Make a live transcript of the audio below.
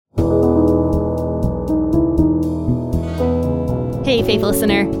Hey, faith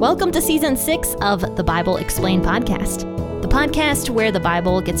listener. Welcome to Season 6 of the Bible Explained podcast, the podcast where the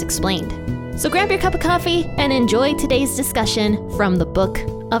Bible gets explained. So grab your cup of coffee and enjoy today's discussion from the book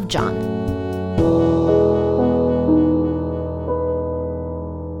of John.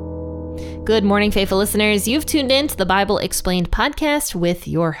 Good morning, faithful listeners. You've tuned in to the Bible Explained podcast with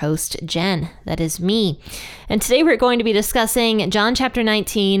your host, Jen. That is me. And today we're going to be discussing John chapter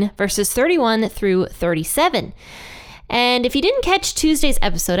 19, verses 31 through 37. And if you didn't catch Tuesday's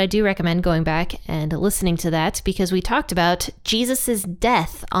episode, I do recommend going back and listening to that because we talked about Jesus'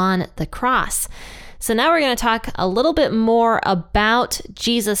 death on the cross. So now we're going to talk a little bit more about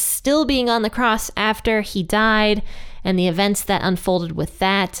Jesus still being on the cross after he died and the events that unfolded with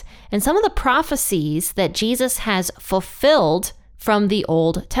that, and some of the prophecies that Jesus has fulfilled from the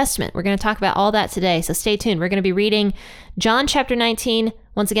Old Testament. We're going to talk about all that today, so stay tuned. We're going to be reading John chapter 19,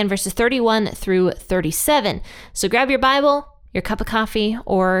 once again, verses 31 through 37. So grab your Bible, your cup of coffee,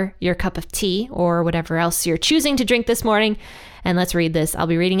 or your cup of tea, or whatever else you're choosing to drink this morning, and let's read this. I'll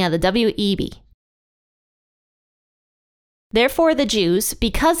be reading out of the WEB. Therefore the Jews,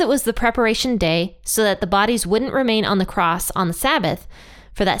 because it was the preparation day, so that the bodies wouldn't remain on the cross on the Sabbath,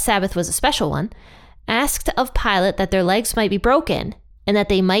 for that Sabbath was a special one, asked of Pilate that their legs might be broken, and that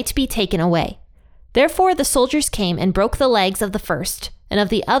they might be taken away. Therefore the soldiers came and broke the legs of the first, and of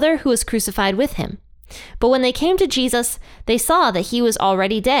the other who was crucified with him. But when they came to Jesus, they saw that he was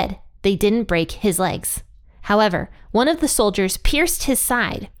already dead. They didn't break his legs. However, one of the soldiers pierced his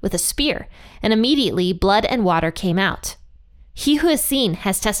side with a spear, and immediately blood and water came out. He who has seen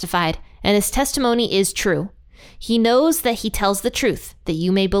has testified, and his testimony is true. He knows that he tells the truth, that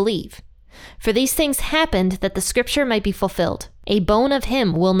you may believe. For these things happened that the scripture might be fulfilled. A bone of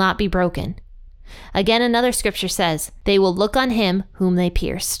him will not be broken. Again, another scripture says, they will look on him whom they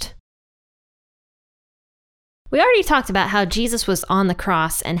pierced. We already talked about how Jesus was on the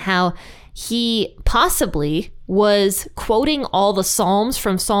cross and how he possibly was quoting all the Psalms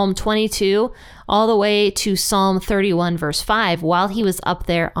from Psalm 22 all the way to Psalm 31 verse 5 while he was up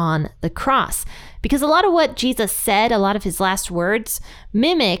there on the cross. Because a lot of what Jesus said, a lot of his last words,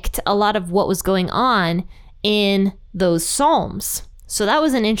 mimicked a lot of what was going on in those Psalms. So that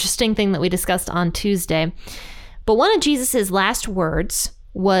was an interesting thing that we discussed on Tuesday. But one of Jesus's last words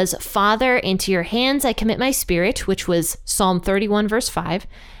was, Father, into your hands I commit my spirit, which was Psalm 31 verse 5.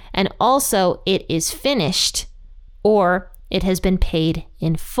 And also, it is finished, or it has been paid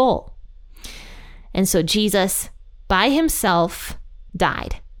in full. And so Jesus, by himself,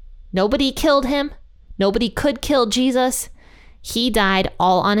 died. Nobody killed him. Nobody could kill Jesus. He died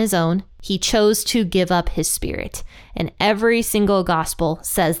all on his own. He chose to give up his spirit. And every single gospel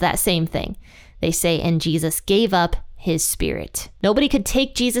says that same thing. They say, and Jesus gave up his spirit. Nobody could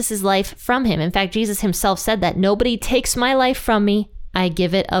take Jesus's life from him. In fact, Jesus himself said that nobody takes my life from me. I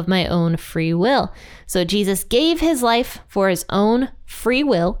give it of my own free will. So Jesus gave his life for his own free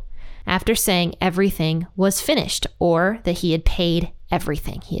will after saying everything was finished, or that he had paid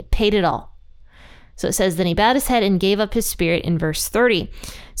everything. He had paid it all. So it says, then he bowed his head and gave up his spirit in verse 30.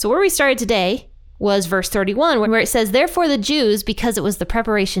 So where we started today was verse 31, where it says, therefore the Jews, because it was the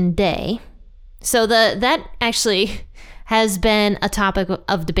preparation day. So that actually has been a topic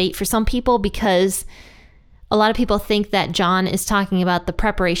of debate for some people, because a lot of people think that John is talking about the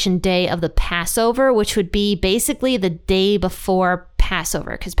preparation day of the Passover, which would be basically the day before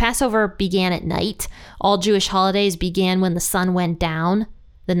Passover, because Passover began at night. All Jewish holidays began when the sun went down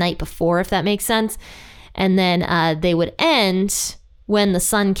the night before, if that makes sense. And then they would end when the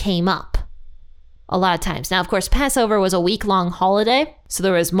sun came up a lot of times. Now, of course, Passover was a week-long holiday, so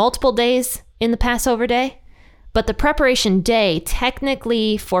there was multiple days in the Passover day. But the preparation day,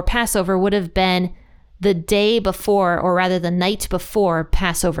 technically for Passover, would have been the day before, or rather the night before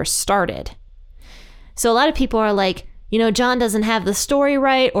Passover started. So a lot of people are like, John doesn't have the story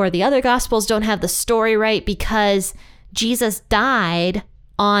right, or the other gospels don't have the story right, because Jesus died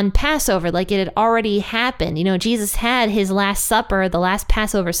on Passover, like it had already happened. Jesus had his last supper, the last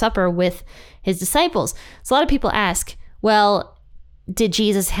Passover supper with his disciples. So a lot of people ask, well, did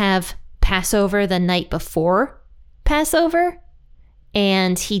Jesus have Passover the night before Passover?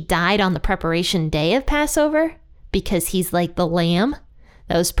 And he died on the preparation day of Passover because he's like the lamb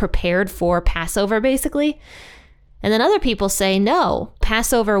that was prepared for Passover, basically. And then other people say, no,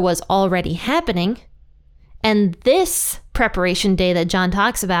 Passover was already happening. And this preparation day that John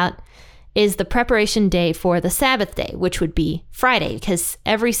talks about is the preparation day for the Sabbath day, which would be Friday, because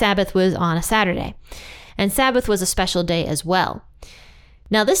every Sabbath was on a Saturday. And Sabbath was a special day as well.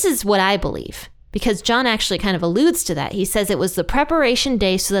 Now, this is what I believe. because John actually kind of alludes to that. He says it was the preparation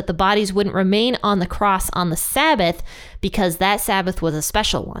day so that the bodies wouldn't remain on the cross on the Sabbath, because that Sabbath was a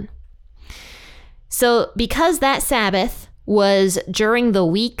special one. So because that Sabbath was during the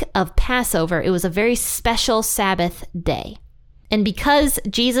week of Passover, it was a very special Sabbath day. And because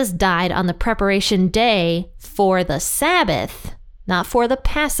Jesus died on the preparation day for the Sabbath, not for the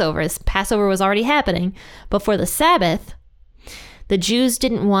Passover, Passover was already happening, but for the Sabbath, the Jews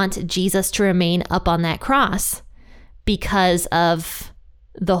didn't want Jesus to remain up on that cross because of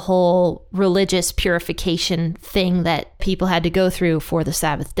the whole religious purification thing that people had to go through for the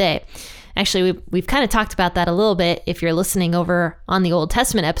Sabbath day. Actually, we've kind of talked about that a little bit if you're listening over on the Old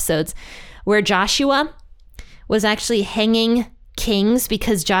Testament episodes, where Joshua was actually hanging kings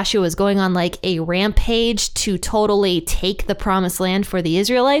because Joshua was going on like a rampage to totally take the promised land for the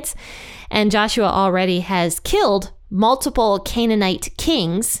Israelites. And Joshua already has killed multiple Canaanite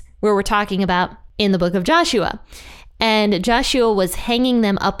kings, where we're talking about in the book of Joshua. And Joshua was hanging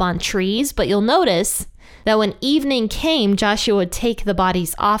them up on trees, but you'll notice that when evening came, Joshua would take the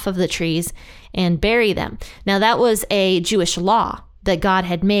bodies off of the trees and bury them. Now, that was a Jewish law that God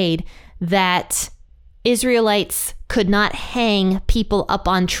had made, that Israelites could not hang people up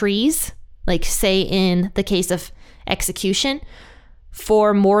on trees, like say in the case of execution,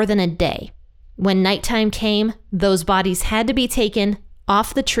 for more than a day. When nighttime came, those bodies had to be taken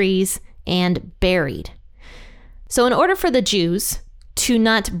off the trees and buried. So in order for the Jews to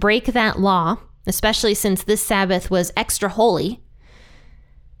not break that law, especially since this Sabbath was extra holy,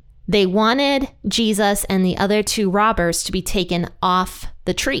 they wanted Jesus and the other two robbers to be taken off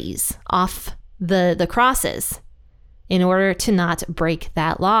the trees, off the crosses, in order to not break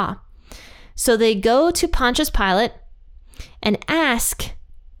that law. So they go to Pontius Pilate and ask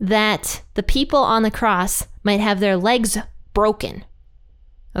that the people on the cross might have their legs broken.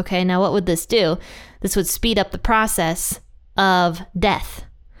 Okay, now what would this do? This would speed up the process of death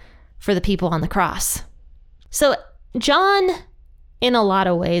for the people on the cross. So John, in a lot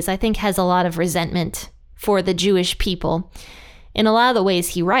of ways, I think has a lot of resentment for the Jewish people. In a lot of the ways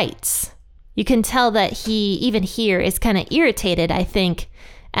he writes, you can tell that he, even here, is kind of irritated, I think,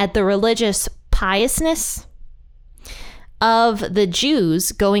 at the religious piousness of the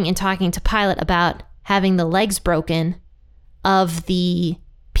Jews going and talking to Pilate about having the legs broken of the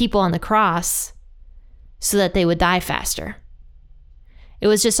people on the cross so that they would die faster. It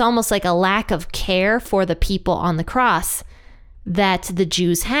was just almost like a lack of care for the people on the cross that the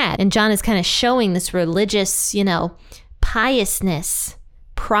Jews had. And John is kind of showing this religious, piousness,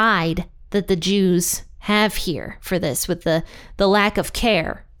 pride that the Jews have here for this, with the lack of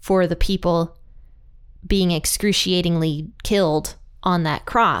care for the people being excruciatingly killed on that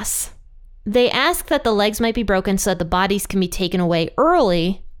cross. They ask that the legs might be broken so that the bodies can be taken away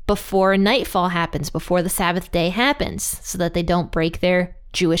early before nightfall happens, before the Sabbath day happens, so that they don't break their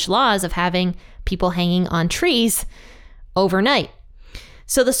Jewish laws of having people hanging on trees overnight.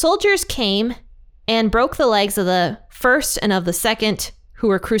 So the soldiers came and broke the legs of the first and of the second who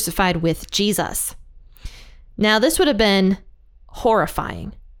were crucified with Jesus. Now, this would have been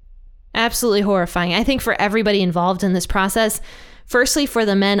horrifying. Absolutely horrifying. I think for everybody involved in this process, firstly, for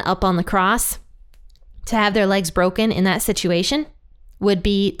the men up on the cross to have their legs broken in that situation would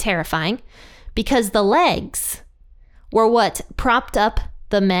be terrifying, because the legs were what propped up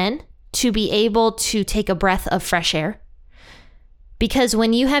the men to be able to take a breath of fresh air. Because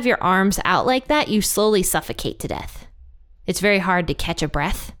when you have your arms out like that, you slowly suffocate to death. It's very hard to catch a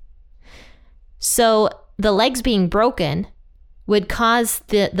breath. So the legs being broken would cause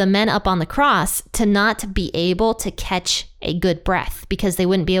the men up on the cross to not be able to catch a good breath, because they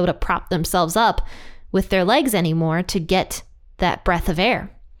wouldn't be able to prop themselves up with their legs anymore to get that breath of air.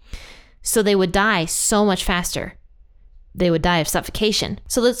 So they would die so much faster. They would die of suffocation.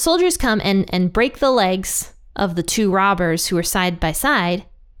 So the soldiers come and break the legs of the two robbers who were side by side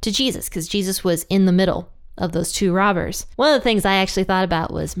to Jesus, because Jesus was in the middle of those two robbers. One of the things I actually thought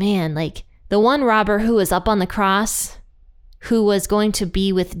about was, man, like the one robber who was up on the cross, who was going to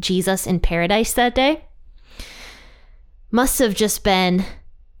be with Jesus in paradise that day, must have just been,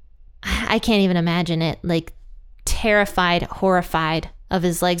 I can't even imagine it, like terrified, horrified of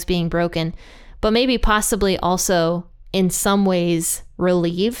his legs being broken, but maybe possibly also in some ways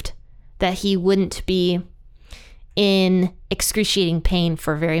relieved that he wouldn't be in excruciating pain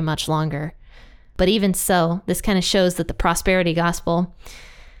for very much longer. But even so, this kind of shows that the prosperity gospel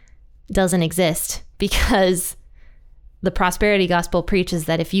doesn't exist, because the prosperity gospel preaches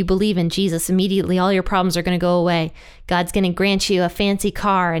that if you believe in Jesus, immediately all your problems are going to go away. God's going to grant you a fancy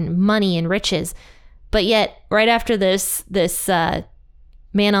car and money and riches. But yet, right after this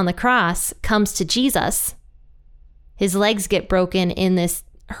man on the cross comes to Jesus, his legs get broken in this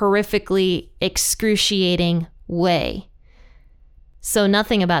horrifically excruciating way. So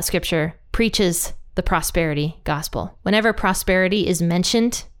nothing about Scripture preaches the prosperity gospel. Whenever prosperity is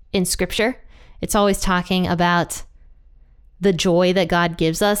mentioned in Scripture, it's always talking about the joy that God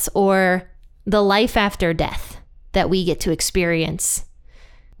gives us or the life after death that we get to experience,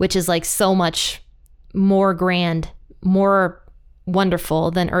 which is like so much more grand, more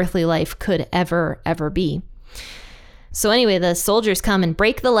wonderful than earthly life could ever be. So anyway, the soldiers come and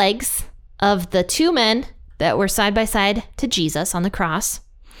break the legs of the two men that were side by side to Jesus on the cross.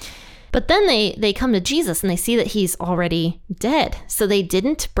 But then they come to Jesus and they see that he's already dead. So they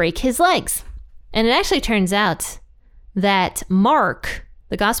didn't break his legs. And it actually turns out that Mark,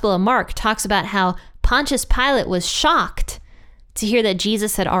 the Gospel of Mark, talks about how Pontius Pilate was shocked to hear that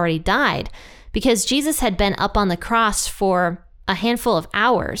Jesus had already died because Jesus had been up on the cross for a handful of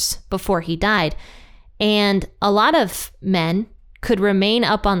hours before he died. And a lot of men could remain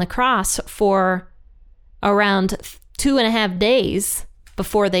up on the cross for around 2.5 days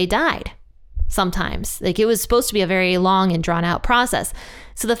before they died. Sometimes. Like, it was supposed to be a very long and drawn out process.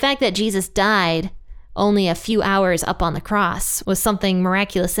 So the fact that Jesus died only a few hours up on the cross was something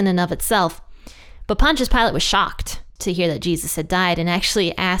miraculous in and of itself. But Pontius Pilate was shocked to hear that Jesus had died and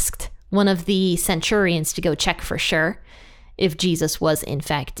actually asked one of the centurions to go check for sure if Jesus was in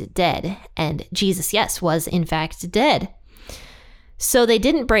fact dead. And Jesus, yes, was in fact dead. So they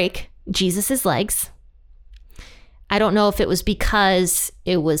didn't break Jesus's legs. I don't know if it was because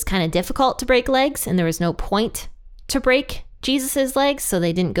it was kind of difficult to break legs and there was no point to break Jesus's legs, so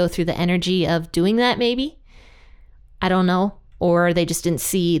they didn't go through the energy of doing that maybe. I don't know. Or they just didn't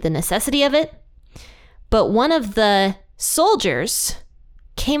see the necessity of it. But one of the soldiers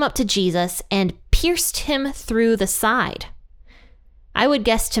came up to Jesus and pierced him through the side. I would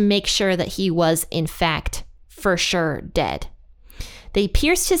guess to make sure that he was, in fact, for sure dead. They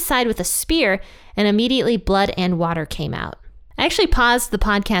pierced his side with a spear, and immediately blood and water came out. I actually paused the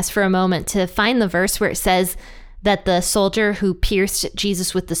podcast for a moment to find the verse where it says that the soldier who pierced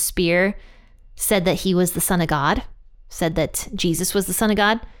Jesus with the spear said that he was the Son of God, said that Jesus was the Son of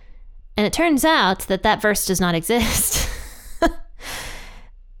God. And it turns out that that verse does not exist.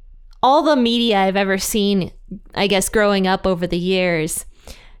 All the media I've ever seen, I guess, growing up over the years,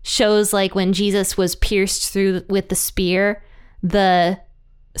 shows like when Jesus was pierced through with the spear, the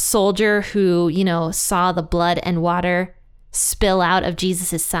soldier who, you know, saw the blood and water spill out of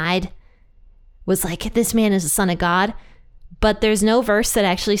Jesus's side was like, this man is the Son of God. But there's no verse that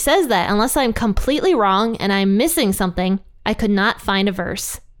actually says that. Unless I'm completely wrong and I'm missing something, I could not find a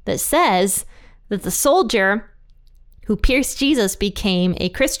verse that says that the soldier who pierced Jesus became a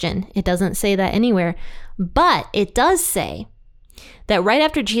Christian. It doesn't say that anywhere. But it does say that right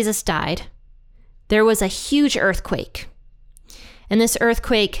after Jesus died, there was a huge earthquake. And this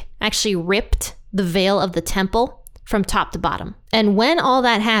earthquake actually ripped the veil of the temple from top to bottom. And when all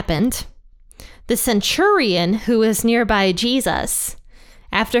that happened, the centurion who was nearby Jesus,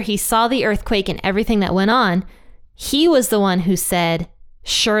 after he saw the earthquake and everything that went on, he was the one who said,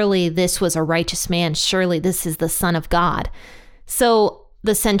 surely this was a righteous man. Surely this is the Son of God. So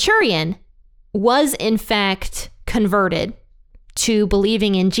the centurion was in fact converted to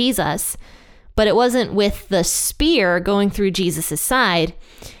believing in Jesus, but it wasn't with the spear going through Jesus's side.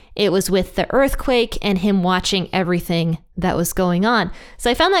 It was with the earthquake and him watching everything that was going on. So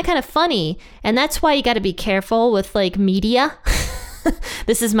I found that kind of funny. And that's why you got to be careful with like media.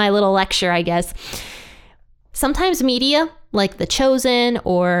 This is my little lecture, I guess. Sometimes media, like The Chosen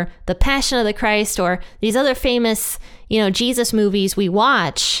or The Passion of the Christ or these other famous, Jesus movies we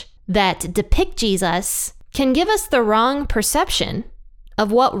watch that depict Jesus, can give us the wrong perception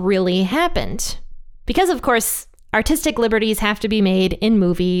of what really happened. Because, of course, artistic liberties have to be made in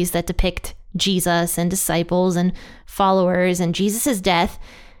movies that depict Jesus and disciples and followers and Jesus's death.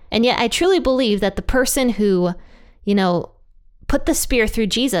 And yet I truly believe that the person who, put the spear through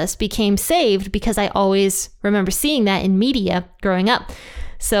Jesus became saved, because I always remember seeing that in media growing up.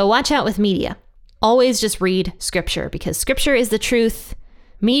 So watch out with media. Always just read scripture, because scripture is the truth.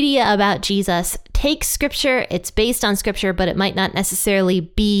 Media about Jesus takes scripture, it's based on scripture, but it might not necessarily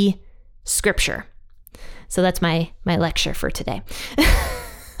be scripture. So that's my lecture for today.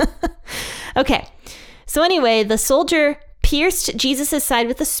 Okay. So anyway, the soldier pierced Jesus' side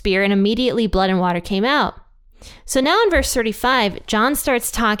with a spear, and immediately blood and water came out. So now in verse 35, John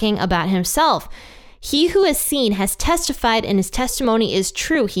starts talking about himself. He who has seen has testified, and his testimony is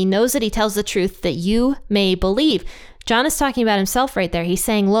true. He knows that he tells the truth, that you may believe. John is talking about himself right there. He's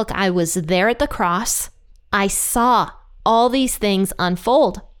saying, look, I was there at the cross. I saw all these things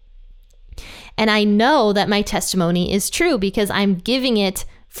unfold. And I know that my testimony is true because I'm giving it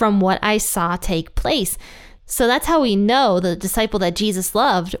from what I saw take place. So that's how we know the disciple that Jesus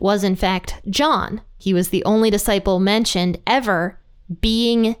loved was in fact John. He was the only disciple mentioned ever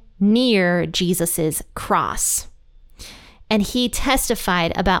being near Jesus's cross. And he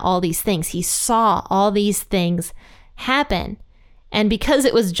testified about all these things. He saw all these things happen. And because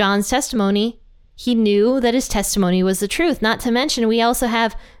it was John's testimony, he knew that his testimony was the truth. Not to mention, we also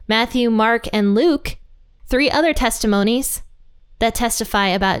have Matthew, Mark, and Luke, 3 other testimonies that testify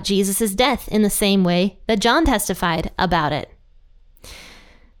about Jesus' death in the same way that John testified about it.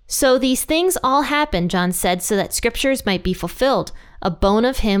 So these things all happened, John said, so that scriptures might be fulfilled. A bone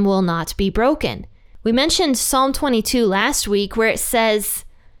of him will not be broken. We mentioned Psalm 22 last week, where it says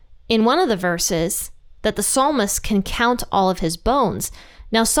in one of the verses that the psalmist can count all of his bones.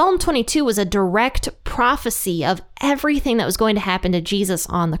 Now, Psalm 22 was a direct prophecy of everything that was going to happen to Jesus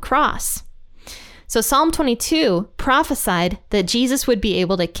on the cross. So Psalm 22 prophesied that Jesus would be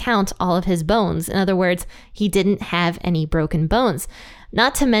able to count all of his bones. In other words, he didn't have any broken bones.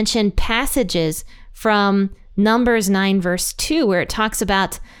 Not to mention passages from Numbers 9 verse 2, where it talks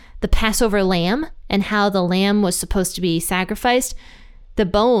about the Passover lamb and how the lamb was supposed to be sacrificed. The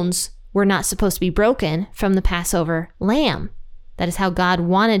bones were not supposed to be broken from the Passover lamb. That is how God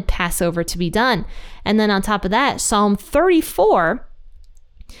wanted Passover to be done. And then on top of that, Psalm 34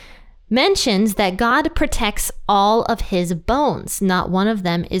 mentions that God protects all of his bones. Not one of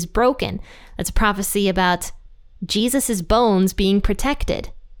them is broken. That's a prophecy about Jesus's bones being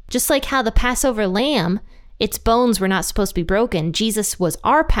protected. Just like how the Passover lamb, its bones were not supposed to be broken. Jesus was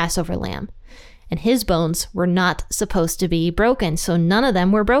our Passover lamb, and his bones were not supposed to be broken. So none of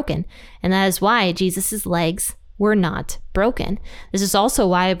them were broken. And that is why Jesus's legs were not broken. This is also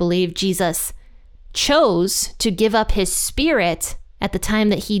why I believe Jesus chose to give up his spirit at the time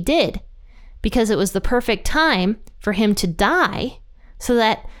that he did, because it was the perfect time for him to die so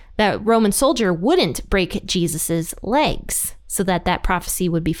that that Roman soldier wouldn't break Jesus's legs, so that that prophecy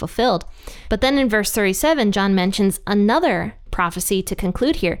would be fulfilled. But then in verse 37, John mentions another prophecy to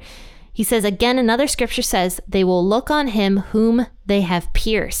conclude here. He says, again, another scripture says, they will look on him whom they have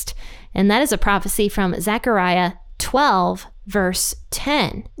pierced. And that is a prophecy from Zechariah 12, verse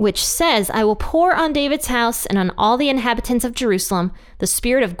 10, which says, I will pour on David's house and on all the inhabitants of Jerusalem the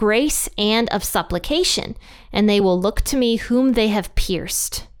spirit of grace and of supplication, and they will look to me whom they have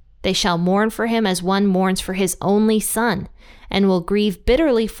pierced. They shall mourn for him as one mourns for his only son, and will grieve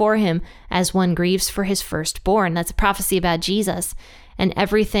bitterly for him as one grieves for his firstborn. That's a prophecy about Jesus and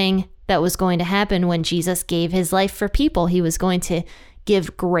everything that was going to happen when Jesus gave his life for people. He was going to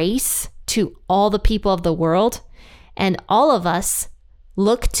give grace to all the people of the world, and all of us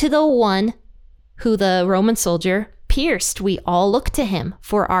look to the one who the Roman soldier pierced. We all look to him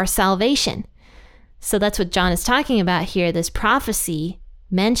for our salvation. So that's what John is talking about here, this prophecy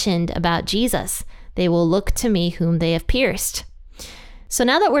mentioned about Jesus. They will look to me whom they have pierced. So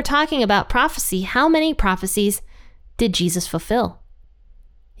now that we're talking about prophecy, how many prophecies did Jesus fulfill?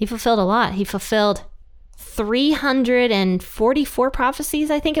 He fulfilled a lot. He fulfilled 344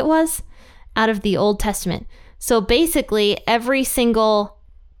 prophecies, I think it was, out of the Old Testament. So basically, every single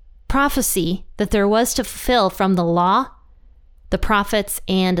prophecy that there was to fulfill from the law, the prophets,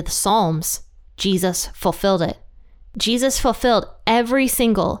 and the Psalms, Jesus fulfilled it. Jesus fulfilled every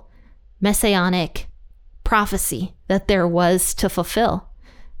single messianic prophecy that there was to fulfill.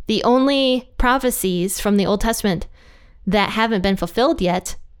 The only prophecies from the Old Testament that haven't been fulfilled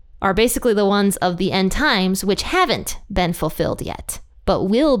yet are basically the ones of the end times, which haven't been fulfilled yet, but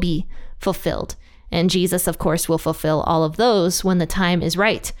will be fulfilled. And Jesus, of course, will fulfill all of those when the time is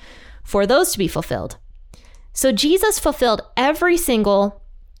right for those to be fulfilled. So Jesus fulfilled every single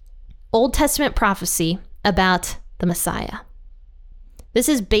Old Testament prophecy about the Messiah. This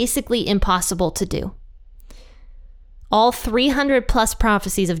is basically impossible to do. All 300 plus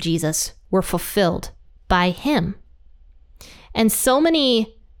prophecies of Jesus were fulfilled by him. And so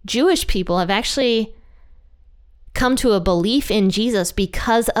many Jewish people have actually come to a belief in Jesus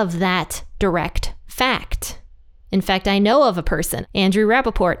because of that direct fact. In fact, I know of a person, Andrew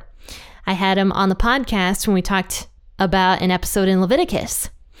Rappaport. I had him on the podcast when we talked about an episode in Leviticus.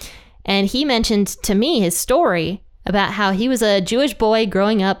 And he mentioned to me his story about how he was a Jewish boy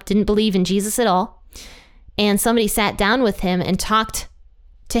growing up, didn't believe in Jesus at all. And somebody sat down with him and talked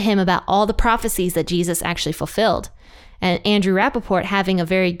to him about all the prophecies that Jesus actually fulfilled. And Andrew Rappaport, having a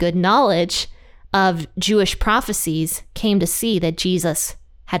very good knowledge of Jewish prophecies, came to see that Jesus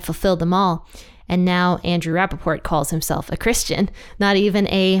had fulfilled them all. And now Andrew Rappaport calls himself a Christian, not even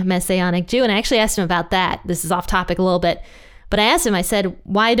a Messianic Jew. And I actually asked him about that. This is off topic a little bit. But I asked him, I said,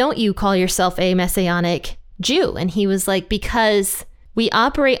 why don't you call yourself a Messianic Jew? And he was like, because we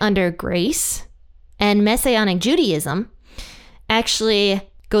operate under grace, and Messianic Judaism actually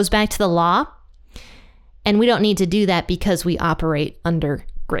goes back to the law. And we don't need to do that because we operate under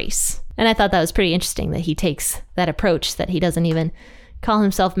grace. And I thought that was pretty interesting that he takes that approach, that he doesn't even call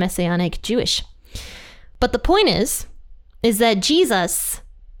himself Messianic Jewish. But the point is that Jesus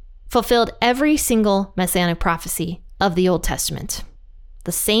fulfilled every single Messianic prophecy of the Old Testament,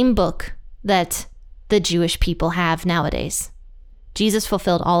 the same book that the Jewish people have nowadays. Jesus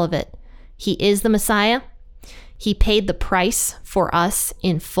fulfilled all of it. He is the Messiah. He paid the price for us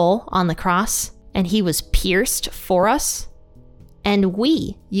in full on the cross, and he was pierced for us. And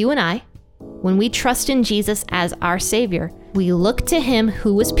we, you and I, when we trust in Jesus as our Savior, we look to him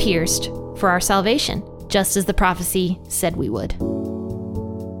who was pierced for our salvation, just as the prophecy said we would.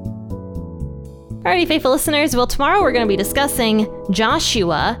 Alrighty, faithful listeners. Well, tomorrow we're going to be discussing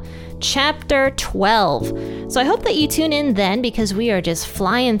Joshua chapter 12. So I hope that you tune in then, because we are just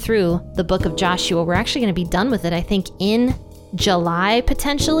flying through the book of Joshua. We're actually going to be done with it, I think, in July,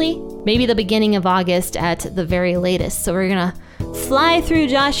 potentially. Maybe the beginning of August at the very latest. So we're going to fly through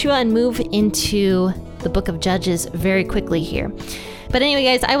Joshua and move into the book of Judges very quickly here. But anyway,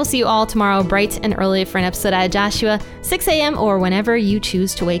 guys, I will see you all tomorrow bright and early for an episode out of Joshua, 6 a.m. or whenever you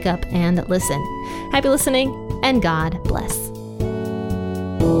choose to wake up and listen. Happy listening, and God bless.